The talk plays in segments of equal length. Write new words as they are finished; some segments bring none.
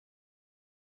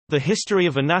The history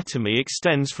of anatomy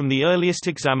extends from the earliest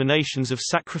examinations of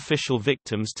sacrificial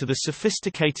victims to the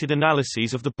sophisticated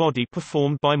analyses of the body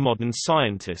performed by modern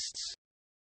scientists.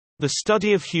 The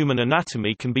study of human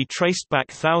anatomy can be traced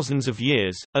back thousands of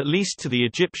years, at least to the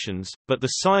Egyptians, but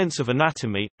the science of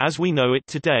anatomy, as we know it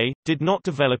today, did not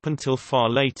develop until far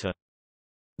later.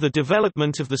 The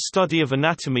development of the study of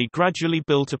anatomy gradually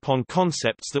built upon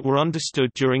concepts that were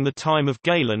understood during the time of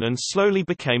Galen and slowly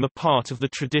became a part of the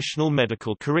traditional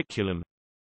medical curriculum.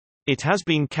 It has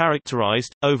been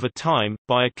characterized, over time,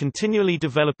 by a continually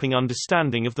developing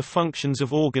understanding of the functions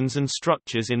of organs and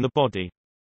structures in the body.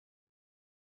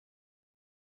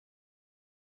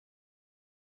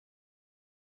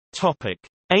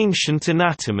 Ancient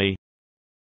anatomy.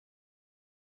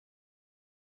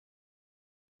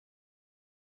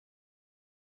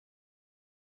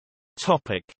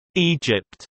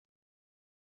 Egypt.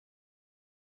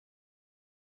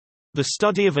 The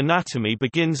study of anatomy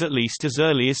begins at least as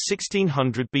early as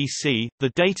 1600 BC, the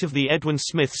date of the Edwin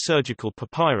Smith surgical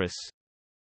papyrus.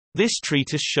 This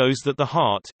treatise shows that the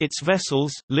heart, its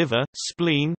vessels, liver,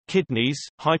 spleen, kidneys,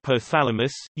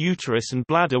 hypothalamus, uterus and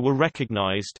bladder were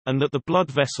recognized, and that the blood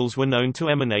vessels were known to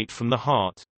emanate from the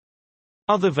heart.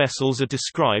 Other vessels are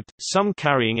described, some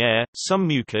carrying air, some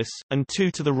mucus, and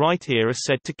 2 to the right ear are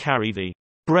said to carry the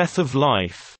breath of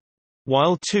life,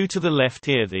 while 2 to the left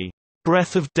ear the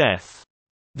breath of death.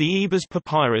 The Ebers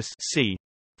Papyrus c.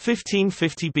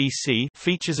 1550 BC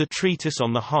features a treatise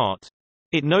on the heart.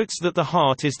 It notes that the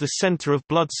heart is the center of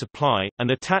blood supply,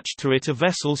 and attached to it are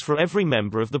vessels for every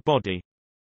member of the body.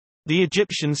 The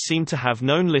Egyptians seem to have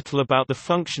known little about the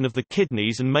function of the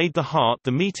kidneys and made the heart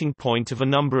the meeting point of a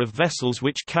number of vessels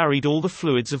which carried all the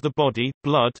fluids of the body,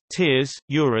 blood, tears,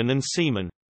 urine and semen.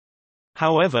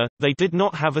 However, they did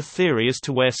not have a theory as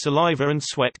to where saliva and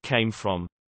sweat came from.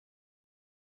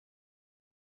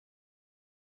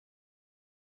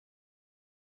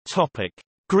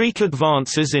 Greek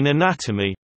advances in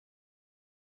anatomy.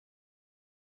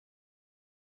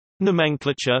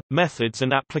 Nomenclature, methods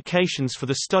and applications for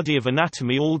the study of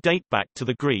anatomy all date back to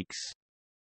the Greeks.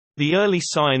 The early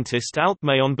scientist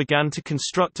Alcmaeon began to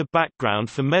construct a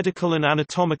background for medical and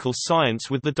anatomical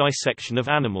science with the dissection of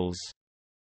animals.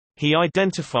 He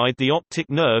identified the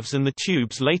optic nerves and the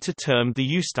tubes later termed the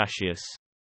eustachius.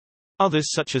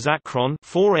 Others such as Acron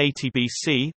 480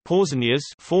 BC, Pausanias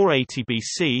 480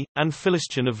 BC, and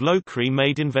Philistion of Locri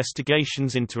made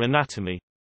investigations into anatomy.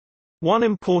 One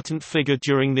important figure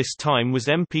during this time was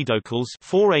Empedocles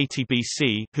 480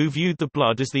 BC, who viewed the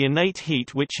blood as the innate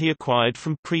heat which he acquired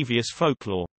from previous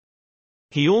folklore.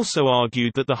 He also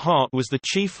argued that the heart was the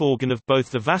chief organ of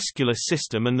both the vascular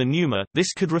system and the pneuma.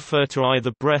 This could refer to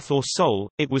either breath or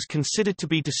soul. It was considered to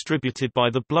be distributed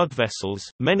by the blood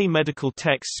vessels. Many medical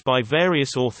texts by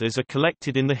various authors are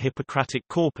collected in the Hippocratic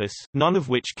corpus, none of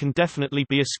which can definitely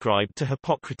be ascribed to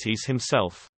Hippocrates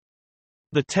himself.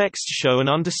 The texts show an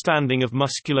understanding of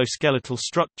musculoskeletal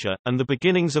structure, and the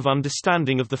beginnings of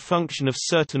understanding of the function of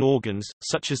certain organs,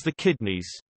 such as the kidneys.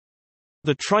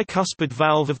 The tricuspid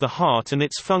valve of the heart and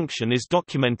its function is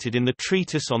documented in the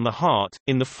Treatise on the Heart.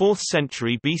 In the 4th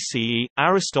century BCE,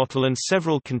 Aristotle and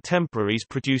several contemporaries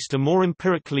produced a more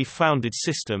empirically founded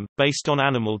system, based on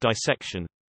animal dissection.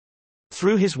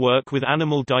 Through his work with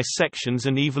animal dissections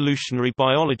and evolutionary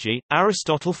biology,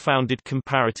 Aristotle founded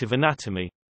comparative anatomy.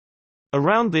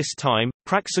 Around this time,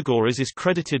 Praxagoras is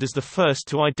credited as the first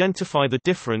to identify the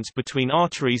difference between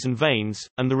arteries and veins,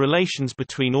 and the relations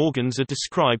between organs are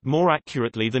described more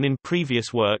accurately than in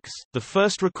previous works. The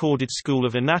first recorded school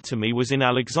of anatomy was in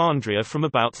Alexandria from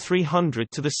about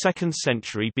 300 to the 2nd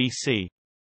century BC.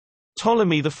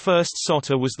 Ptolemy I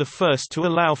Soter was the first to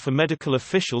allow for medical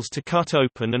officials to cut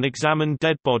open and examine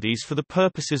dead bodies for the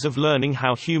purposes of learning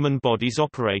how human bodies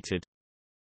operated.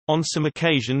 On some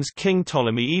occasions King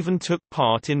Ptolemy even took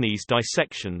part in these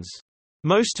dissections.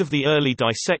 Most of the early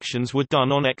dissections were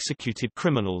done on executed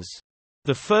criminals.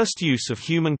 The first use of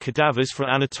human cadavers for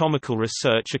anatomical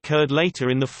research occurred later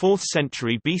in the 4th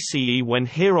century BCE when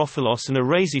Hierophilos and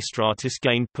Erasistratus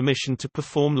gained permission to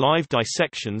perform live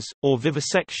dissections, or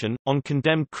vivisection, on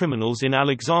condemned criminals in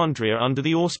Alexandria under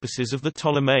the auspices of the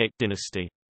Ptolemaic dynasty.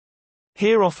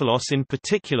 Hierophilos in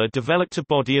particular developed a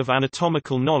body of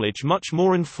anatomical knowledge much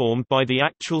more informed by the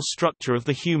actual structure of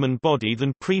the human body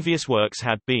than previous works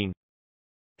had been.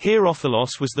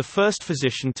 Hierophilos was the first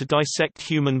physician to dissect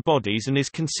human bodies and is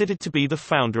considered to be the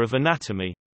founder of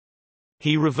anatomy.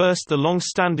 He reversed the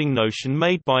long-standing notion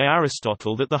made by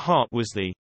Aristotle that the heart was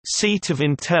the seat of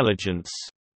intelligence.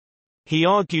 He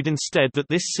argued instead that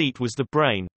this seat was the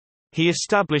brain. He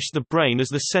established the brain as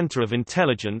the center of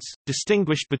intelligence,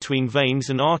 distinguished between veins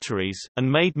and arteries, and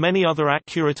made many other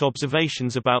accurate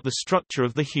observations about the structure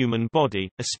of the human body,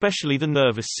 especially the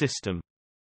nervous system.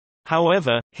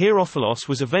 However, Herophilos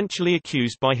was eventually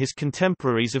accused by his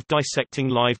contemporaries of dissecting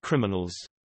live criminals.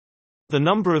 The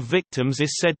number of victims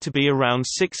is said to be around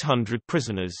 600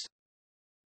 prisoners.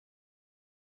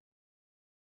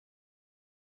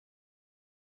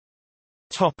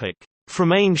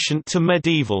 From ancient to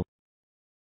medieval.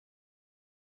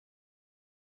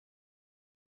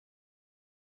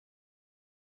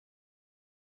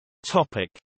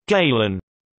 Galen.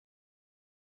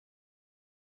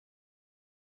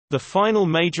 The final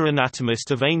major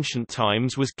anatomist of ancient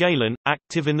times was Galen,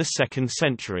 active in the 2nd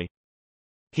century.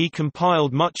 He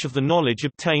compiled much of the knowledge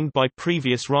obtained by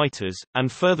previous writers,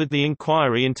 and furthered the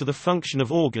inquiry into the function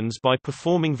of organs by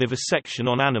performing vivisection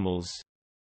on animals.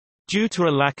 Due to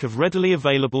a lack of readily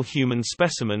available human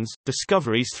specimens,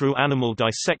 discoveries through animal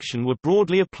dissection were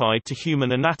broadly applied to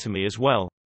human anatomy as well.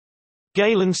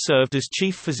 Galen served as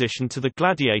chief physician to the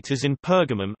gladiators in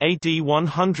Pergamum AD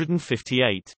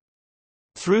 158.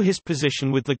 Through his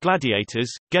position with the gladiators,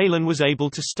 Galen was able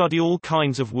to study all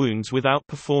kinds of wounds without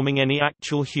performing any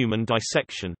actual human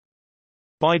dissection.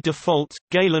 By default,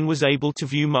 Galen was able to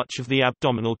view much of the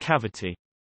abdominal cavity.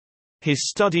 His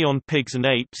study on pigs and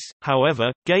apes,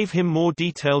 however, gave him more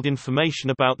detailed information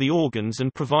about the organs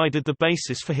and provided the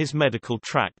basis for his medical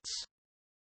tracts.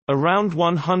 Around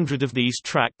 100 of these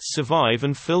tracts survive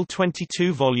and fill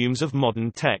 22 volumes of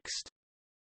modern text.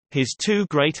 His two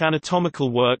great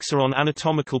anatomical works are on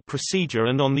anatomical procedure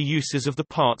and on the uses of the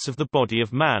parts of the body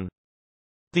of man.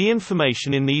 The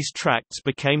information in these tracts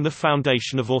became the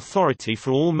foundation of authority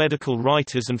for all medical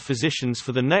writers and physicians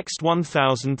for the next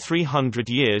 1,300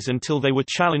 years until they were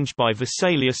challenged by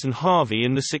Vesalius and Harvey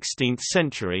in the 16th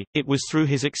century. It was through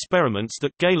his experiments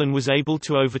that Galen was able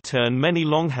to overturn many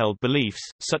long-held beliefs,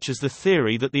 such as the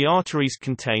theory that the arteries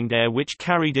contained air which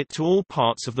carried it to all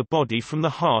parts of the body from the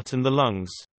heart and the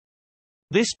lungs.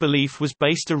 This belief was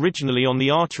based originally on the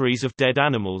arteries of dead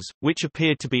animals, which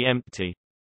appeared to be empty.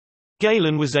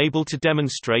 Galen was able to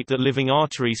demonstrate that living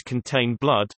arteries contain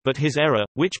blood, but his error,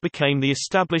 which became the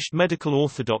established medical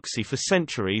orthodoxy for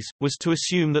centuries, was to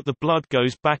assume that the blood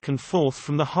goes back and forth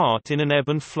from the heart in an ebb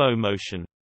and flow motion.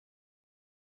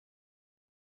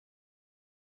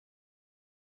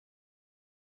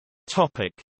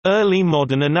 Early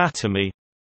modern anatomy.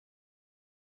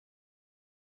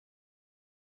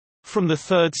 From the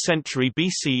 3rd century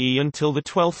BCE until the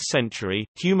 12th century,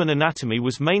 human anatomy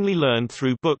was mainly learned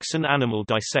through books and animal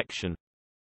dissection.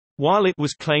 While it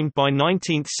was claimed by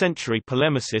 19th-century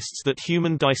polemicists that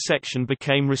human dissection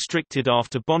became restricted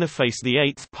after Boniface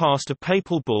VIII passed a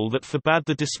papal bull that forbade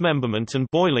the dismemberment and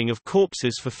boiling of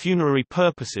corpses for funerary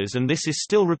purposes, and this is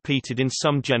still repeated in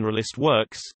some generalist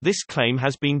works, this claim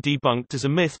has been debunked as a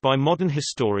myth by modern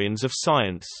historians of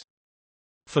science.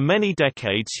 For many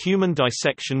decades human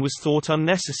dissection was thought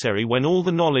unnecessary when all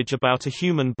the knowledge about a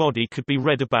human body could be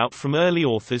read about from early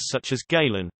authors such as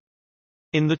Galen.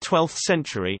 In the 12th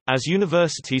century, as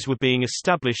universities were being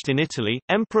established in Italy,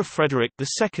 Emperor Frederick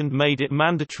II made it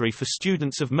mandatory for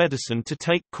students of medicine to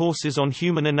take courses on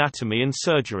human anatomy and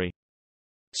surgery.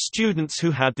 Students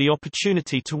who had the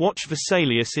opportunity to watch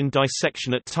Vesalius in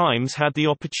dissection at times had the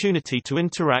opportunity to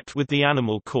interact with the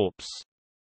animal corpse.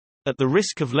 At the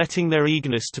risk of letting their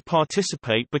eagerness to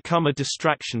participate become a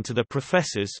distraction to their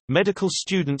professors, medical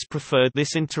students preferred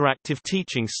this interactive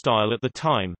teaching style at the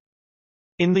time.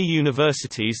 In the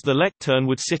universities, the lectern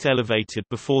would sit elevated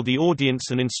before the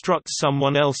audience and instruct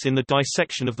someone else in the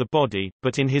dissection of the body,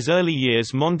 but in his early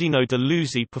years Mondino de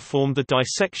Luisi performed the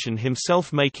dissection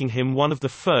himself, making him one of the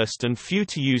first and few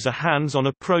to use a hands-on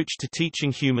approach to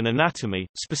teaching human anatomy.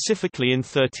 Specifically in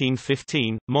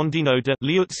 1315, Mondino de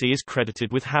Luisi is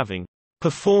credited with having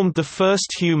performed the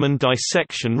first human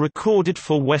dissection recorded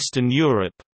for Western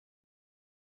Europe.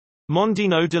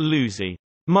 Mondino de Luisi,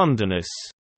 Mundinus,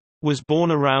 was born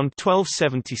around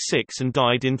 1276 and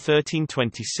died in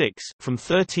 1326. From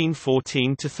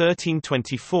 1314 to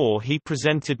 1324 he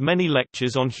presented many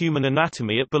lectures on human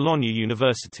anatomy at Bologna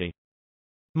University.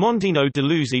 Mondino de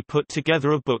Luisi put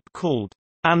together a book called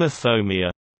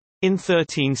Anatomia in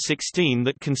 1316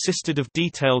 that consisted of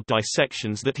detailed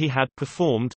dissections that he had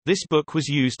performed. This book was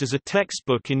used as a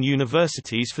textbook in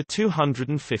universities for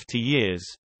 250 years.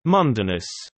 Mundinus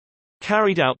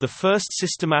carried out the first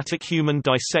systematic human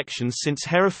dissections since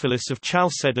Herophilus of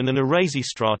Chalcedon and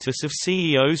Erasistratus of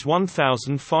Ceos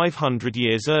 1,500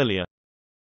 years earlier.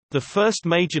 The first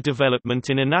major development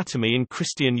in anatomy in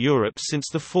Christian Europe since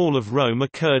the fall of Rome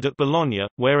occurred at Bologna,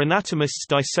 where anatomists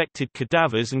dissected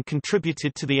cadavers and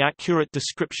contributed to the accurate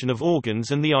description of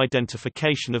organs and the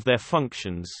identification of their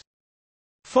functions.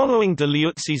 Following de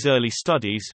Liuzzi's early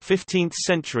studies,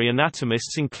 15th-century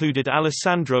anatomists included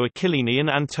Alessandro Achillini and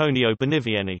Antonio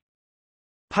Bonivieni.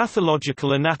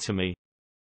 Pathological anatomy.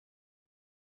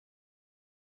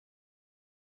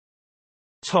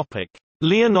 Topic: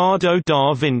 Leonardo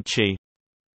da Vinci.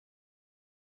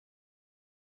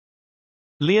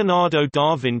 Leonardo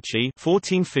da Vinci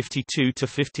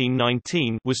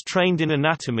 (1452–1519) was trained in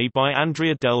anatomy by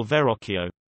Andrea del Verrocchio.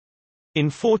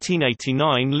 In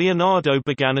 1489, Leonardo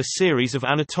began a series of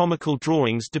anatomical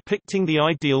drawings depicting the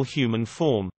ideal human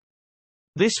form.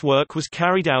 This work was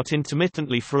carried out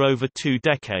intermittently for over 2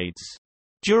 decades.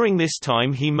 During this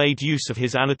time he made use of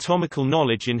his anatomical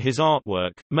knowledge in his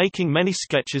artwork, making many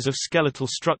sketches of skeletal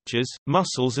structures,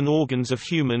 muscles and organs of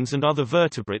humans and other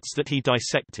vertebrates that he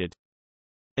dissected.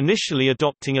 Initially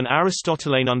adopting an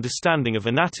Aristotelian understanding of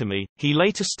anatomy, he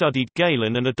later studied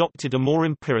Galen and adopted a more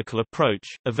empirical approach,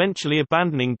 eventually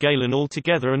abandoning Galen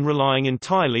altogether and relying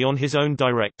entirely on his own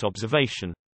direct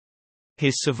observation.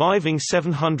 His surviving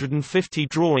 750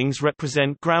 drawings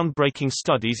represent groundbreaking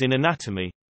studies in anatomy.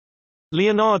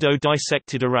 Leonardo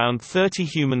dissected around 30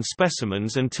 human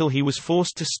specimens until he was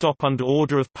forced to stop under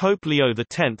order of Pope Leo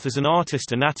X. As an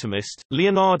artist anatomist,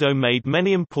 Leonardo made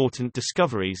many important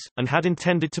discoveries, and had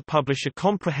intended to publish a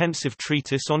comprehensive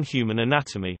treatise on human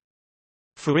anatomy.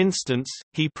 For instance,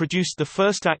 he produced the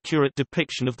first accurate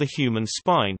depiction of the human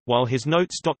spine, while his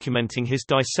notes documenting his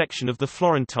dissection of the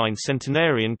Florentine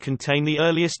centenarian contain the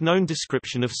earliest known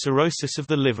description of cirrhosis of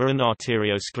the liver and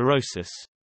arteriosclerosis.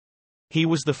 He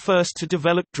was the first to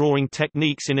develop drawing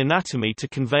techniques in anatomy to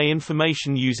convey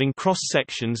information using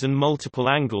cross-sections and multiple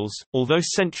angles, although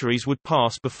centuries would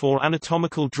pass before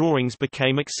anatomical drawings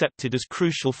became accepted as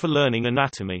crucial for learning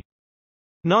anatomy.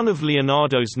 None of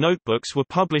Leonardo's notebooks were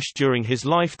published during his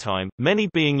lifetime, many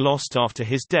being lost after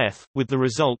his death, with the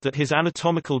result that his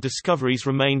anatomical discoveries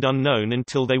remained unknown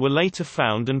until they were later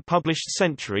found and published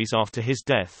centuries after his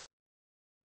death.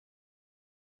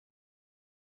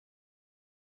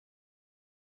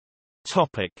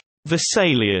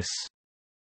 Vesalius.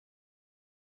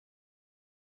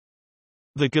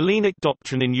 The Galenic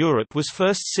doctrine in Europe was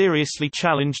first seriously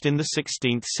challenged in the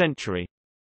 16th century.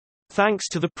 Thanks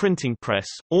to the printing press,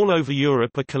 all over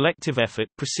Europe a collective effort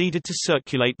proceeded to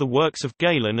circulate the works of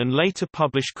Galen and later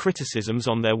publish criticisms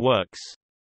on their works.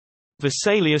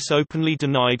 Vesalius openly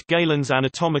denied Galen's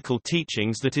anatomical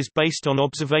teachings that is based on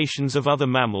observations of other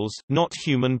mammals, not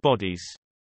human bodies.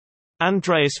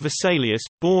 Andreas Vesalius,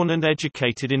 born and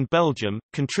educated in Belgium,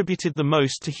 contributed the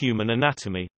most to human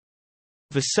anatomy.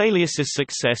 Vesalius's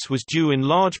success was due in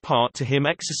large part to him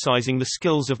exercising the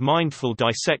skills of mindful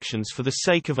dissections for the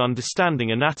sake of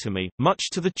understanding anatomy,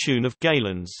 much to the tune of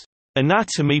Galen's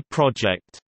anatomy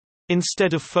project,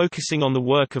 instead of focusing on the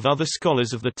work of other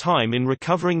scholars of the time in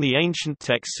recovering the ancient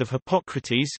texts of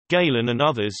Hippocrates, Galen and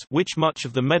others, which much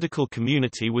of the medical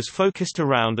community was focused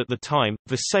around at the time.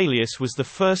 Vesalius was the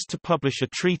first to publish a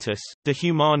treatise, De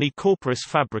Humani Corporis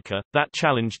Fabrica, that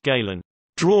challenged Galen,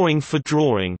 drawing for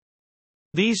drawing.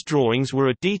 These drawings were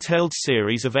a detailed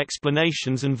series of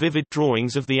explanations and vivid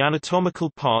drawings of the anatomical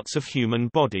parts of human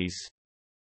bodies.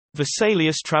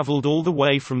 Vesalius travelled all the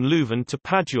way from Leuven to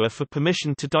Padua for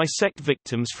permission to dissect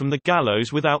victims from the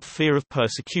gallows without fear of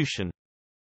persecution.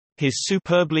 His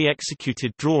superbly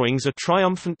executed drawings are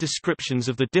triumphant descriptions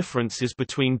of the differences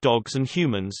between dogs and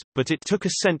humans, but it took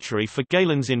a century for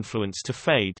Galen's influence to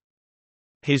fade.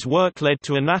 His work led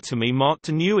to anatomy marked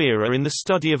a new era in the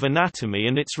study of anatomy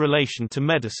and its relation to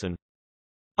medicine.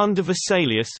 Under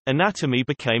Vesalius, anatomy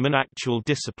became an actual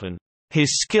discipline.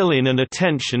 His skill in and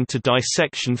attention to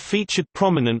dissection featured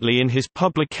prominently in his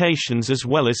publications as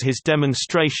well as his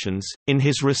demonstrations, in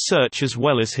his research as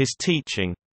well as his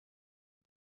teaching.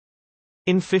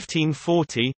 In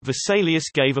 1540,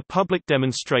 Vesalius gave a public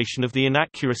demonstration of the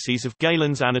inaccuracies of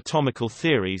Galen's anatomical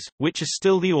theories, which are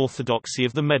still the orthodoxy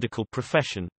of the medical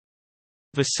profession.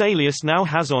 Vesalius now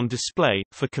has on display,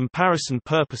 for comparison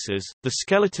purposes, the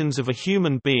skeletons of a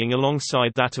human being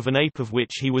alongside that of an ape, of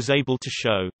which he was able to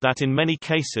show, that in many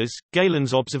cases,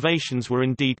 Galen's observations were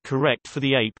indeed correct for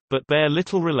the ape, but bear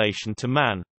little relation to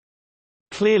man.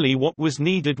 Clearly what was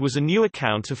needed was a new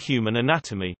account of human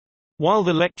anatomy. While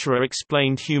the lecturer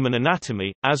explained human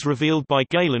anatomy, as revealed by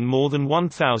Galen more than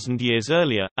 1,000 years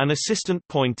earlier, an assistant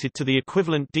pointed to the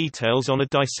equivalent details on a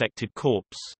dissected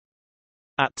corpse.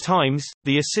 At times,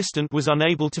 the assistant was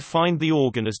unable to find the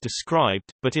organ as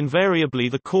described, but invariably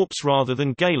the corpse rather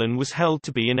than Galen was held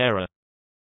to be in error.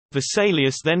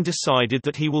 Vesalius then decided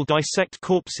that he will dissect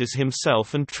corpses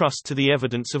himself and trust to the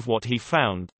evidence of what he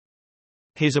found.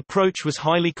 His approach was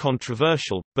highly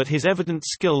controversial, but his evident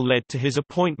skill led to his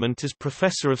appointment as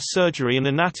professor of surgery and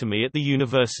anatomy at the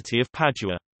University of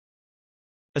Padua.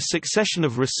 A succession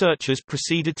of researchers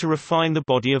proceeded to refine the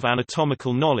body of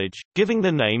anatomical knowledge, giving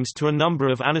their names to a number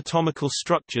of anatomical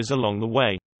structures along the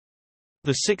way.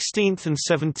 The 16th and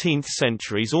 17th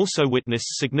centuries also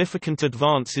witnessed significant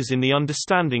advances in the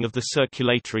understanding of the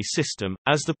circulatory system,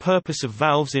 as the purpose of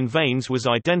valves in veins was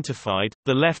identified,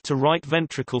 the left to right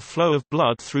ventricle flow of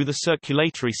blood through the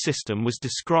circulatory system was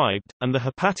described, and the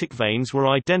hepatic veins were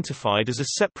identified as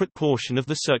a separate portion of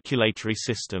the circulatory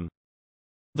system.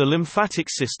 The lymphatic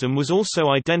system was also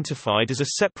identified as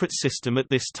a separate system at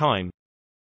this time.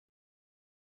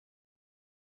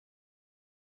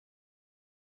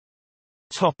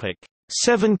 Topic: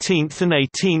 17th and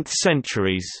 18th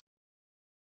centuries.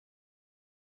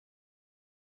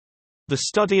 The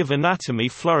study of anatomy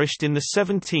flourished in the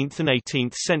 17th and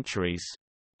 18th centuries.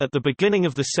 At the beginning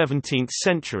of the 17th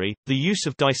century, the use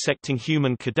of dissecting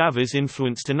human cadavers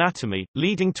influenced anatomy,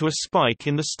 leading to a spike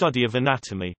in the study of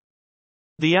anatomy.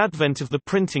 The advent of the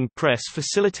printing press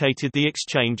facilitated the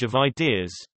exchange of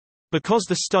ideas. Because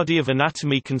the study of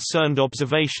anatomy concerned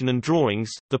observation and drawings,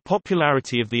 the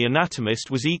popularity of the anatomist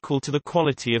was equal to the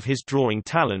quality of his drawing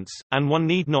talents, and one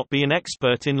need not be an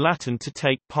expert in Latin to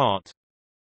take part.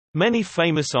 Many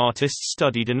famous artists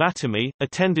studied anatomy,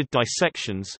 attended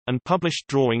dissections, and published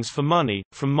drawings for money,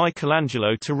 from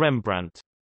Michelangelo to Rembrandt.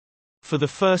 For the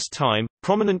first time,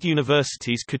 prominent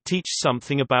universities could teach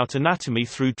something about anatomy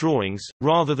through drawings,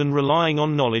 rather than relying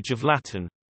on knowledge of Latin.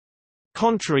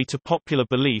 Contrary to popular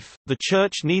belief, the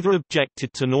Church neither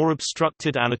objected to nor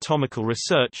obstructed anatomical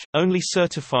research. Only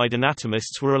certified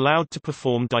anatomists were allowed to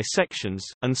perform dissections,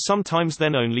 and sometimes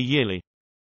then only yearly.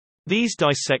 These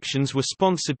dissections were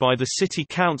sponsored by the city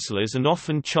councillors and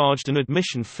often charged an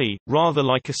admission fee, rather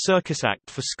like a circus act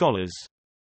for scholars.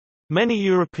 Many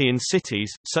European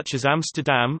cities, such as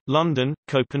Amsterdam, London,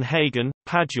 Copenhagen,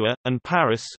 Padua, and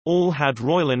Paris, all had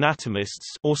royal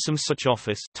anatomists or some such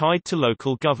office tied to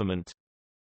local government.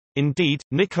 Indeed,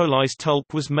 Nicolaas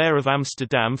Tulp was mayor of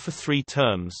Amsterdam for 3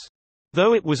 terms.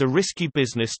 Though it was a risky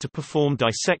business to perform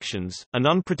dissections, and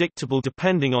unpredictable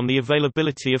depending on the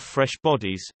availability of fresh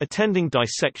bodies, attending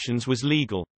dissections was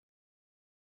legal.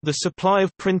 The supply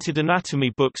of printed anatomy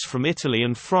books from Italy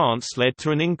and France led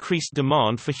to an increased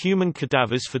demand for human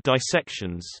cadavers for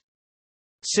dissections.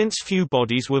 Since few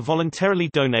bodies were voluntarily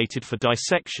donated for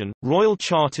dissection, royal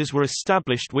charters were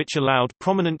established which allowed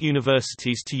prominent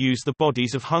universities to use the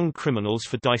bodies of hung criminals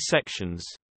for dissections.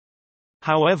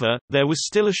 However, there was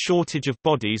still a shortage of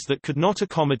bodies that could not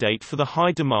accommodate for the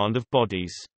high demand of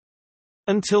bodies.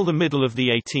 Until the middle of the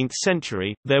 18th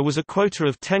century, there was a quota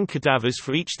of 10 cadavers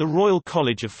for each the Royal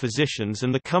College of Physicians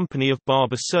and the Company of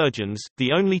Barber Surgeons,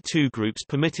 the only 2 groups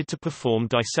permitted to perform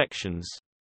dissections.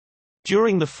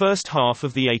 During the first half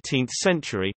of the 18th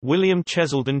century, William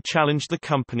Cheselden challenged the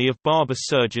Company of Barber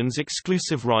Surgeons'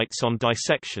 exclusive rights on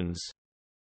dissections.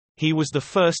 He was the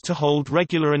first to hold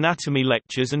regular anatomy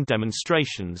lectures and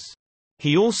demonstrations.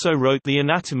 He also wrote The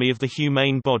Anatomy of the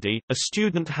Humane Body, a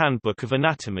student handbook of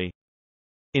anatomy.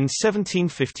 In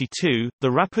 1752,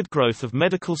 the rapid growth of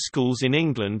medical schools in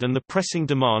England and the pressing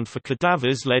demand for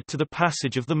cadavers led to the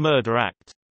passage of the Murder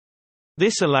Act.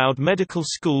 This allowed medical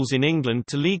schools in England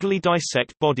to legally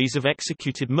dissect bodies of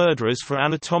executed murderers for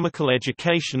anatomical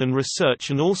education and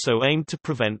research, and also aimed to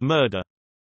prevent murder.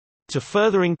 To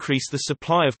further increase the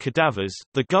supply of cadavers,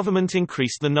 the government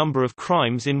increased the number of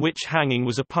crimes in which hanging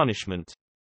was a punishment.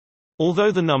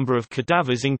 Although the number of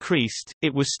cadavers increased,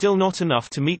 it was still not enough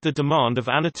to meet the demand of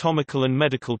anatomical and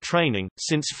medical training,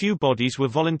 since few bodies were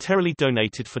voluntarily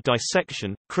donated for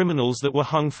dissection. Criminals that were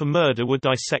hung for murder were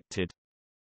dissected.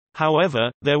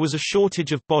 However, there was a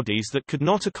shortage of bodies that could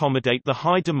not accommodate the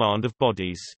high demand of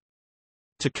bodies.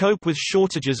 To cope with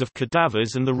shortages of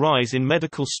cadavers and the rise in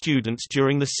medical students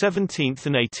during the 17th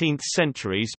and 18th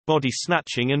centuries, body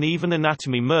snatching and even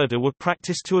anatomy murder were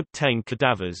practiced to obtain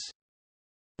cadavers.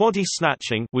 Body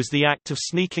snatching was the act of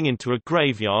sneaking into a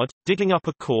graveyard, digging up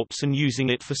a corpse and using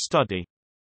it for study.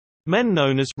 Men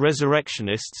known as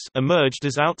resurrectionists emerged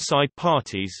as outside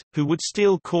parties, who would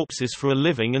steal corpses for a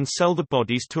living and sell the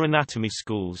bodies to anatomy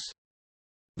schools.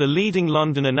 The leading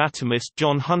London anatomist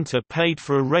John Hunter paid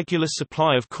for a regular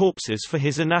supply of corpses for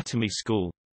his anatomy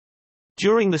school.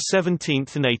 During the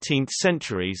 17th and 18th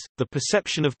centuries, the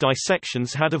perception of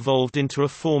dissections had evolved into a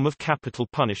form of capital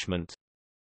punishment.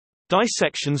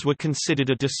 Dissections were considered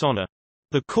a dishonor.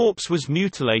 The corpse was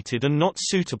mutilated and not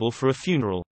suitable for a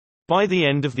funeral. By the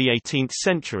end of the 18th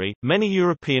century, many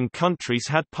European countries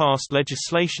had passed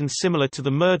legislation similar to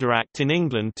the Murder Act in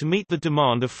England to meet the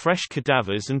demand of fresh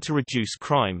cadavers and to reduce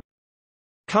crime.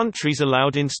 Countries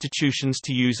allowed institutions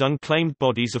to use unclaimed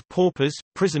bodies of paupers,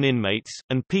 prison inmates,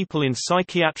 and people in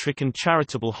psychiatric and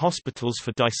charitable hospitals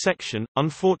for dissection.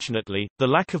 Unfortunately, the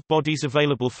lack of bodies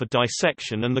available for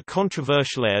dissection and the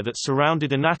controversial air that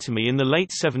surrounded anatomy in the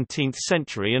late 17th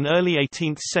century and early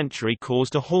 18th century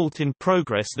caused a halt in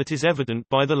progress that is evident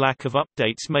by the lack of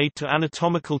updates made to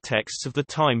anatomical texts of the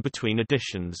time between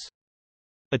editions.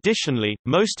 Additionally,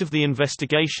 most of the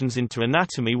investigations into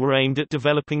anatomy were aimed at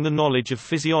developing the knowledge of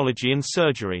physiology and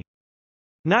surgery.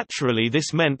 Naturally,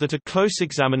 this meant that a close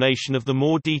examination of the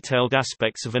more detailed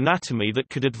aspects of anatomy that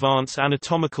could advance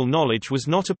anatomical knowledge was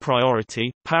not a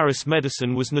priority. Paris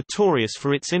medicine was notorious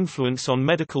for its influence on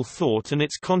medical thought and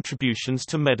its contributions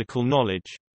to medical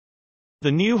knowledge.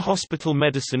 The new hospital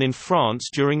medicine in France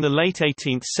during the late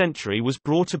 18th century was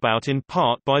brought about in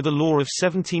part by the law of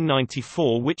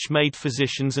 1794, which made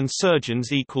physicians and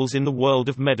surgeons equals in the world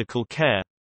of medical care.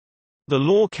 The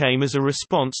law came as a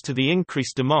response to the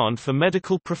increased demand for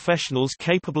medical professionals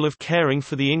capable of caring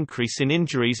for the increase in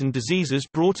injuries and diseases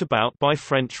brought about by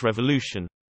French Revolution.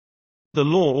 The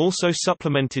law also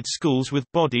supplemented schools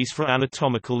with bodies for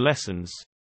anatomical lessons.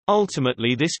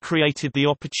 Ultimately, this created the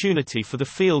opportunity for the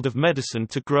field of medicine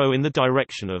to grow in the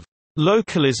direction of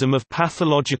localism of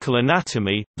pathological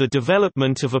anatomy, the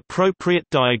development of appropriate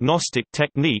diagnostic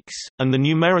techniques, and the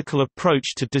numerical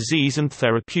approach to disease and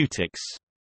therapeutics.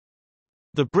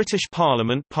 The British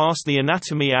Parliament passed the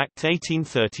Anatomy Act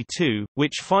 1832,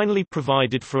 which finally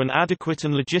provided for an adequate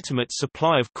and legitimate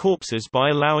supply of corpses by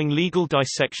allowing legal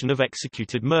dissection of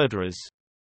executed murderers.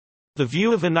 The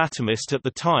view of anatomist at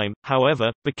the time,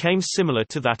 however, became similar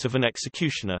to that of an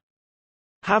executioner.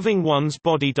 Having one's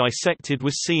body dissected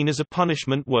was seen as a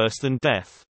punishment worse than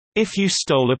death. If you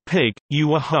stole a pig, you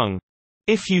were hung.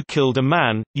 If you killed a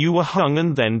man, you were hung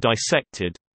and then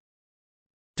dissected.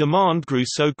 Demand grew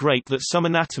so great that some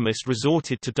anatomists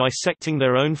resorted to dissecting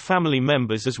their own family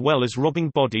members as well as robbing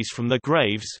bodies from their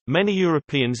graves. Many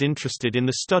Europeans interested in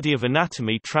the study of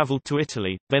anatomy traveled to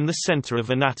Italy, then the center of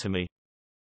anatomy.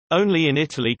 Only in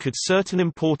Italy could certain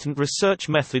important research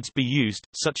methods be used,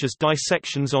 such as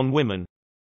dissections on women.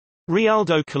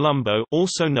 Rialdo Colombo,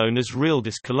 also known as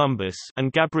Realdus Columbus,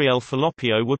 and Gabriele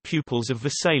Falloppio were pupils of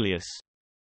Vesalius.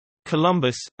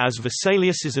 Columbus, as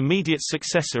Vesalius's immediate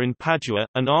successor in Padua,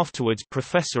 and afterwards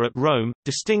professor at Rome,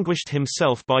 distinguished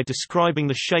himself by describing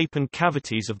the shape and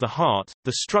cavities of the heart,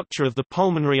 the structure of the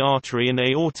pulmonary artery and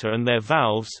aorta and their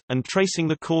valves, and tracing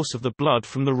the course of the blood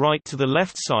from the right to the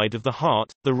left side of the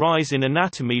heart. The rise in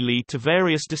anatomy led to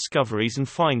various discoveries and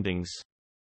findings.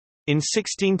 In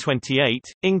 1628,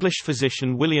 English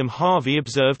physician William Harvey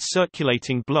observed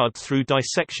circulating blood through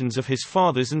dissections of his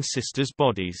father's and sister's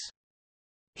bodies.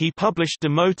 He published De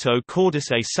Motu Cordis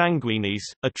et Sanguinis,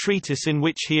 a treatise in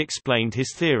which he explained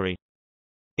his theory.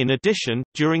 In addition,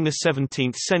 during the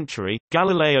 17th century,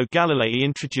 Galileo Galilei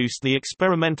introduced the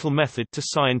experimental method to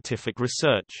scientific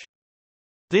research.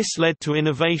 This led to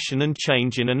innovation and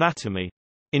change in anatomy.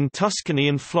 In Tuscany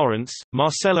and Florence,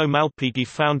 Marcello Malpighi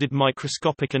founded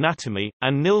microscopic anatomy,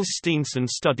 and Niels Steenson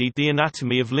studied the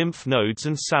anatomy of lymph nodes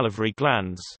and salivary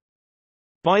glands.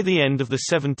 By the end of the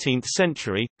 17th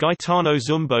century, Gaetano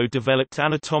Zumbo developed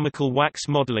anatomical wax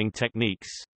modeling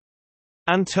techniques.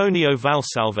 Antonio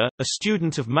Valsalva, a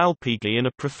student of Malpighi and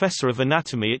a professor of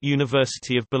anatomy at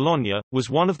University of Bologna, was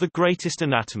one of the greatest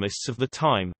anatomists of the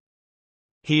time.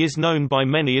 He is known by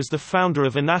many as the founder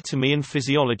of anatomy and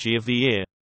physiology of the ear.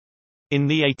 In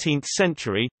the 18th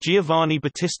century, Giovanni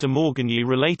Battista Morgagni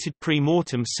related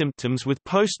pre-mortem symptoms with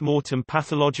post-mortem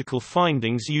pathological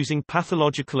findings using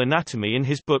pathological anatomy in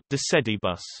his book De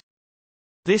Sedibus.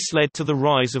 This led to the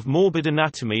rise of morbid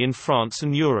anatomy in France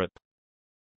and Europe.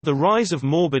 The rise of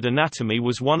morbid anatomy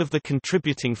was one of the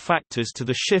contributing factors to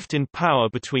the shift in power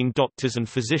between doctors and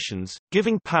physicians,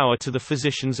 giving power to the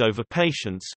physicians over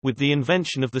patients, with the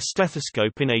invention of the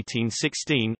stethoscope in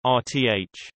 1816,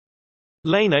 RTH.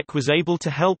 Laennec was able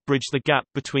to help bridge the gap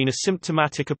between a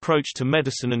symptomatic approach to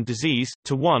medicine and disease,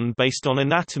 to one based on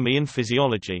anatomy and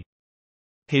physiology.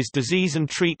 His disease and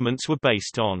treatments were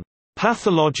based on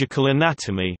pathological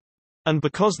anatomy, And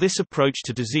because this approach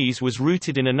to disease was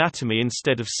rooted in anatomy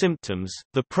instead of symptoms,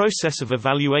 the process of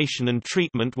evaluation and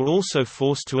treatment were also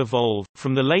forced to evolve.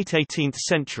 From the late 18th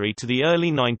century to the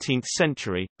early 19th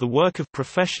century, the work of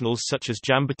professionals such as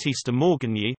Giambattista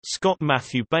Morgagni, Scott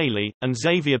Matthew Bailey, and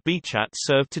Xavier Bichat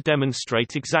served to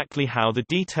demonstrate exactly how the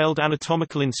detailed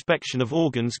anatomical inspection of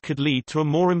organs could lead to a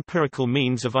more empirical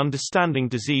means of understanding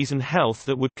disease and health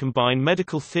that would combine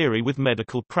medical theory with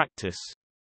medical practice.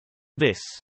 This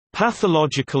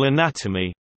pathological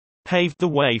anatomy paved the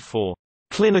way for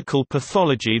clinical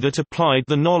pathology that applied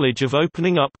the knowledge of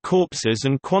opening up corpses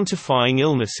and quantifying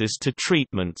illnesses to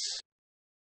treatments.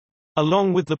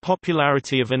 Along with the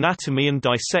popularity of anatomy and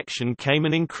dissection came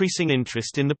an increasing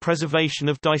interest in the preservation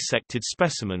of dissected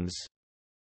specimens.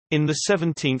 In the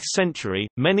 17th century,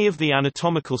 many of the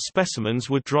anatomical specimens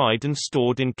were dried and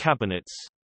stored in cabinets.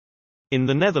 In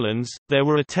the Netherlands, there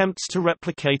were attempts to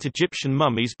replicate Egyptian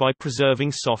mummies by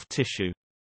preserving soft tissue.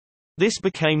 This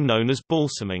became known as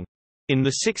balsaming. In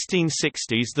the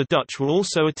 1660s, the Dutch were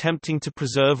also attempting to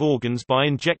preserve organs by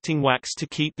injecting wax to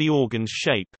keep the organ's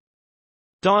shape.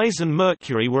 Dyes and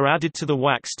mercury were added to the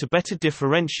wax to better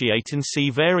differentiate and see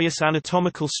various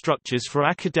anatomical structures for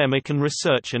academic and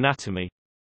research anatomy.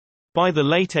 By the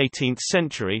late 18th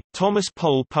century, Thomas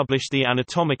Pole published the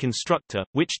Anatomic Instructor,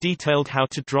 which detailed how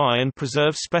to dry and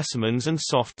preserve specimens and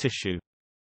soft tissue.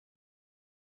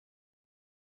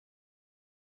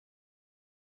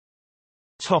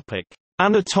 Topic: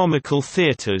 Anatomical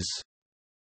theatres.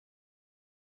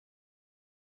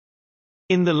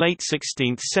 In the late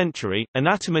 16th century,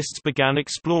 anatomists began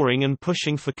exploring and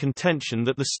pushing for contention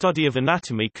that the study of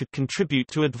anatomy could contribute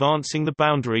to advancing the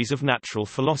boundaries of natural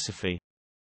philosophy.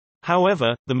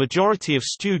 However, the majority of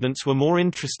students were more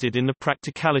interested in the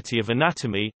practicality of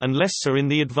anatomy, and less so in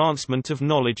the advancement of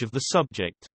knowledge of the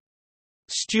subject.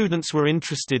 Students were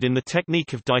interested in the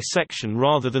technique of dissection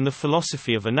rather than the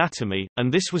philosophy of anatomy,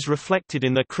 and this was reflected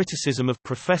in their criticism of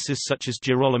professors such as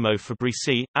Girolamo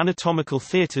Fabrici. Anatomical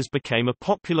theatres became a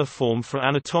popular form for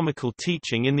anatomical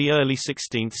teaching in the early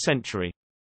 16th century.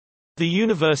 The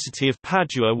University of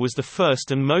Padua was the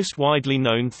first and most widely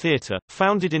known theatre,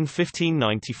 founded in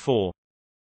 1594.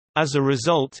 As a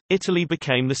result, Italy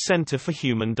became the center for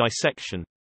human dissection.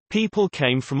 People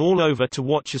came from all over to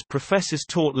watch as professors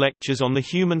taught lectures on the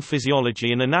human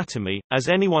physiology and anatomy, as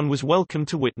anyone was welcome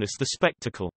to witness the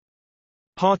spectacle.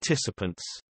 Participants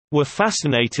were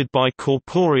fascinated by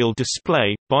corporeal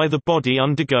display, by the body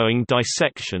undergoing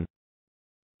dissection.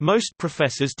 Most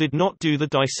professors did not do the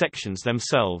dissections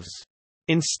themselves.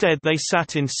 Instead, they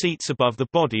sat in seats above the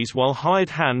bodies while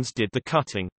hired hands did the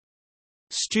cutting.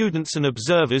 Students and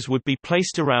observers would be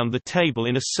placed around the table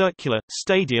in a circular,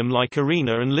 stadium-like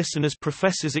arena and listen as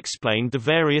professors explained the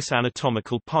various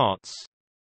anatomical parts.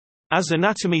 As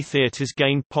anatomy theatres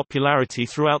gained popularity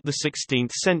throughout the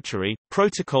 16th century,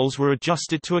 protocols were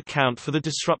adjusted to account for the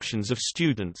disruptions of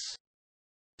students.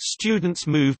 Students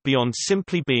moved beyond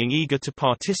simply being eager to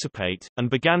participate, and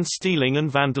began stealing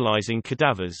and vandalizing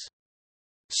cadavers.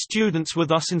 Students were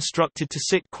thus instructed to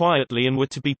sit quietly and were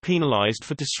to be penalized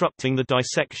for disrupting the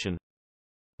dissection.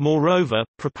 Moreover,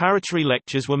 preparatory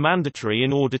lectures were mandatory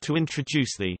in order to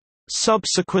introduce the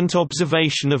subsequent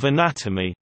observation of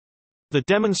anatomy. The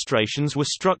demonstrations were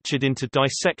structured into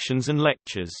dissections and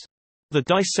lectures. The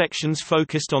dissections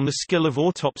focused on the skill of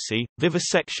autopsy,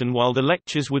 vivisection, while the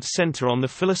lectures would center on the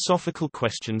philosophical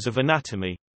questions of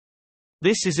anatomy.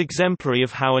 This is exemplary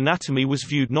of how anatomy was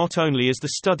viewed not only as the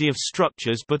study of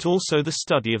structures but also the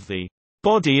study of the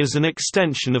body as an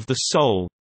extension of the soul.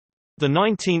 The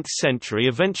 19th century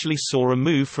eventually saw a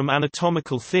move from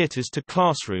anatomical theatres to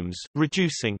classrooms,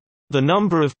 reducing the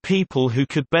number of people who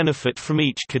could benefit from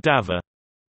each cadaver.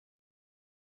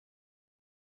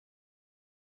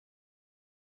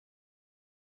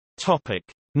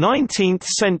 19th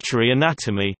century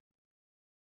anatomy.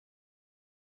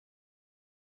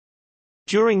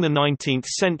 During the 19th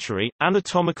century,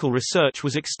 anatomical research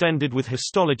was extended with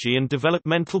histology and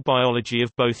developmental biology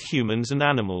of both humans and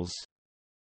animals.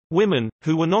 Women,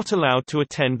 who were not allowed to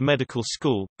attend medical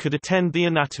school, could attend the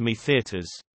anatomy theatres.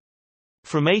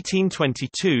 From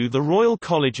 1822, the Royal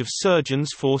College of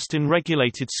Surgeons forced in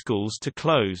regulated schools to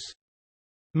close.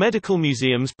 Medical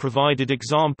museums provided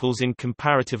examples in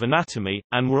comparative anatomy,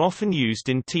 and were often used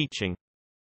in teaching.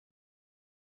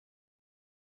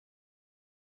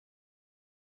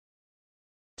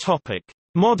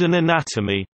 Modern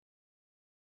anatomy.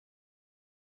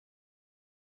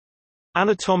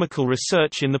 Anatomical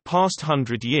research in the past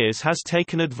 100 years has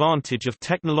taken advantage of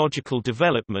technological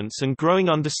developments and growing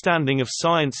understanding of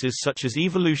sciences such as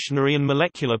evolutionary and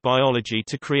molecular biology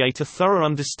to create a thorough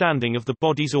understanding of the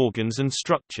body's organs and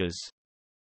structures.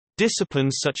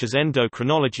 Disciplines such as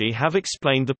endocrinology have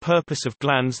explained the purpose of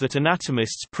glands that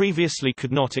anatomists previously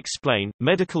could not explain.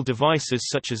 Medical devices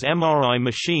such as MRI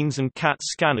machines and CAT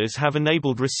scanners have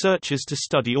enabled researchers to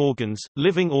study organs,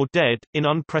 living or dead, in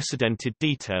unprecedented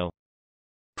detail.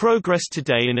 Progress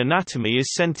today in anatomy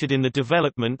is centered in the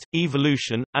development,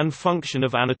 evolution, and function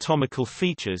of anatomical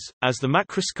features, as the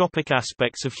macroscopic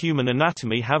aspects of human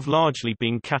anatomy have largely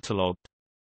been catalogued.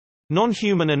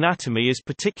 Non-human anatomy is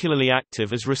particularly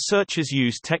active as researchers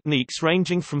use techniques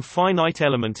ranging from finite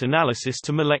element analysis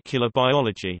to molecular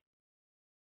biology.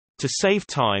 To save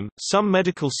time, some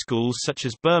medical schools such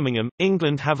as Birmingham,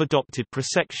 England have adopted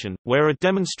prosection, where a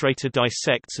demonstrator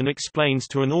dissects and explains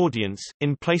to an audience,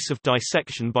 in place of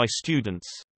dissection by students.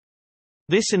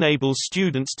 This enables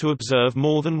students to observe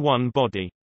more than one body.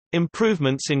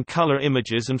 Improvements in color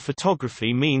images and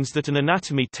photography means that an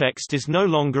anatomy text is no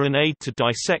longer an aid to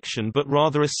dissection but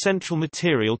rather a central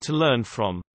material to learn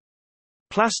from.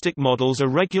 Plastic models are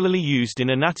regularly used in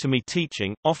anatomy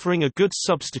teaching, offering a good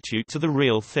substitute to the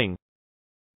real thing.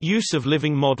 Use of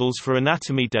living models for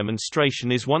anatomy demonstration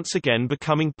is once again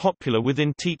becoming popular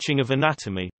within teaching of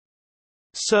anatomy.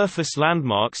 Surface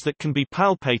landmarks that can be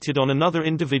palpated on another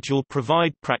individual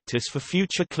provide practice for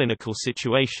future clinical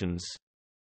situations.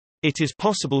 It is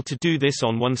possible to do this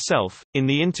on oneself. In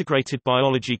the integrated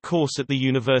biology course at the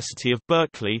University of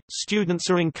Berkeley, students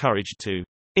are encouraged to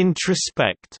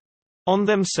introspect on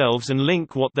themselves and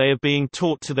link what they are being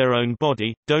taught to their own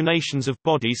body. Donations of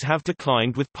bodies have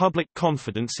declined with public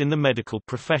confidence in the medical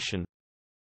profession.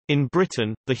 In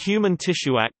Britain, the Human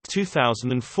Tissue Act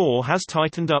 2004 has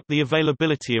tightened up the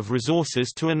availability of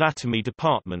resources to anatomy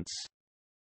departments.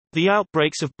 The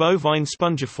outbreaks of bovine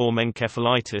spongiform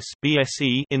encephalitis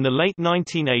 (BSE) in the late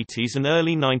 1980s and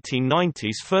early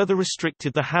 1990s further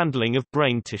restricted the handling of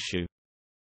brain tissue.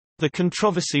 The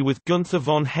controversy with Gunther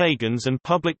von Hagens and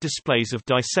public displays of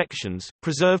dissections,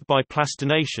 preserved by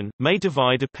plastination, may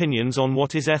divide opinions on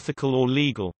what is ethical or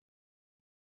legal.